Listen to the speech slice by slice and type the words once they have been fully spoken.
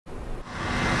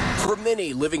For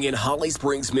many living in Holly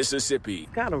Springs, Mississippi,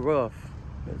 Kind of rough.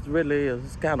 It really is.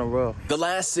 It's kind of rough. the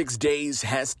last 6 days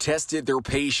has tested their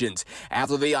patience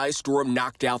after the ice storm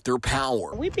knocked out their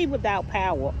power. We be without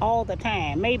power all the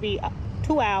time, maybe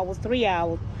 2 hours, 3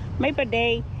 hours, maybe a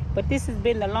day, but this has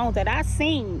been the longest that I've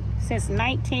seen since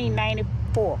 1994.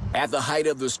 At the height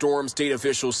of the storm, state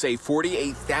officials say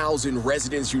 48,000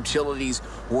 residents' utilities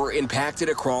were impacted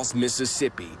across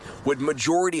Mississippi, with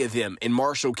majority of them in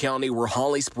Marshall County, where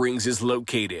Holly Springs is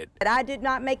located. I did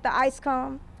not make the ice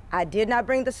come. I did not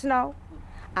bring the snow.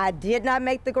 I did not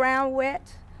make the ground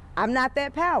wet. I'm not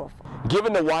that powerful.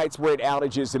 Given the widespread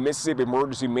outages, the Mississippi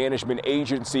Emergency Management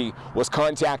Agency was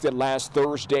contacted last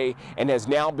Thursday and has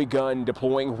now begun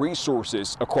deploying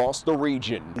resources across the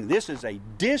region. This is a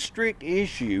district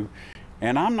issue,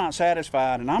 and I'm not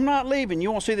satisfied, and I'm not leaving.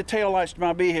 You won't see the taillights to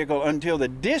my vehicle until the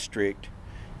district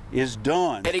is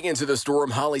done. Heading into the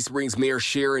storm, Holly Springs Mayor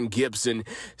Sharon Gibson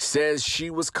says she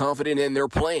was confident in their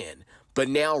plan, but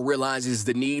now realizes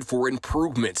the need for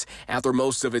improvements after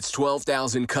most of its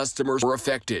 12,000 customers were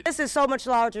affected. This is so much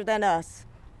larger than us.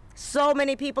 So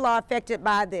many people are affected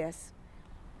by this.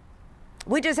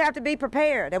 We just have to be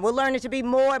prepared, and we're learning to be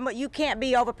more and more. You can't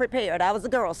be over-prepared. I was a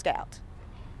Girl Scout.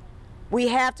 We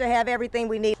have to have everything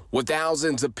we need. With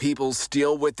thousands of people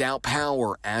still without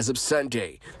power as of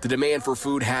Sunday, the demand for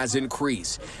food has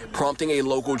increased, prompting a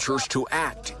local church to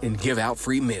act and give out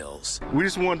free meals. We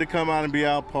just wanted to come out and be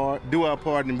our part, do our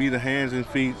part, and be the hands and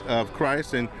feet of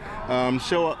Christ and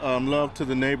show love to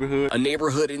the neighborhood. A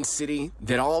neighborhood and city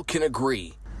that all can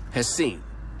agree has seen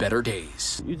better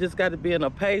days. You just got to be in a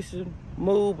patient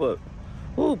mood, but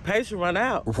patient run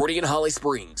out. Reporting in Holly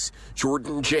Springs,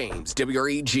 Jordan James,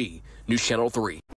 WREG, News Channel 3.